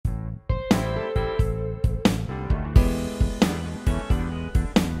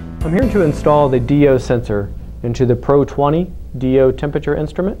I'm here to install the DO sensor into the Pro20 DO temperature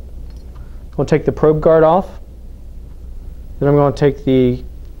instrument. I'm going to take the probe guard off. Then I'm going to take the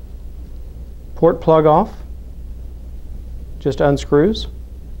port plug off. Just unscrews.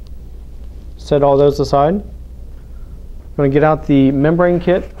 Set all those aside. I'm going to get out the membrane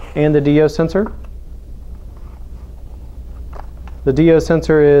kit and the DO sensor. The DO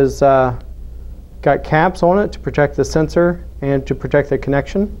sensor is got caps on it to protect the sensor and to protect the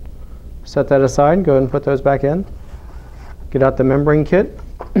connection. Set that aside. Go ahead and put those back in. Get out the membrane kit.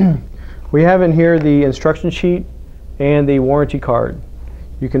 We have in here the instruction sheet and the warranty card.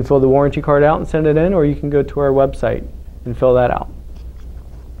 You can fill the warranty card out and send it in, or you can go to our website and fill that out.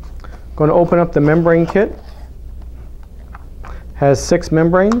 I'm going to open up the membrane kit. Has 6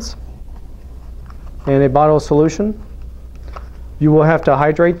 membranes and a bottle of solution. You will have to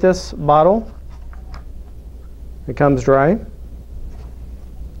hydrate this bottle. It comes dry.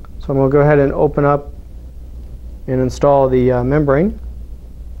 So I'm going to go ahead and open up and install the membrane.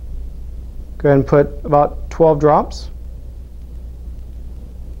 Go ahead and put about 12 drops.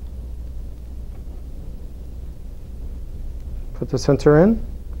 Put the sensor in,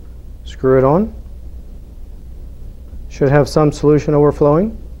 screw it on. Should have some solution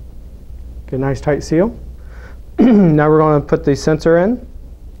overflowing. Get a nice tight seal. Now we're going to put the sensor in.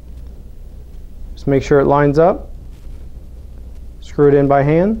 Just make sure it lines up. Screw it in by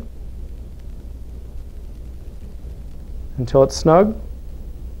hand until it's snug,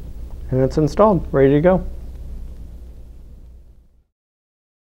 and it's installed, ready to go.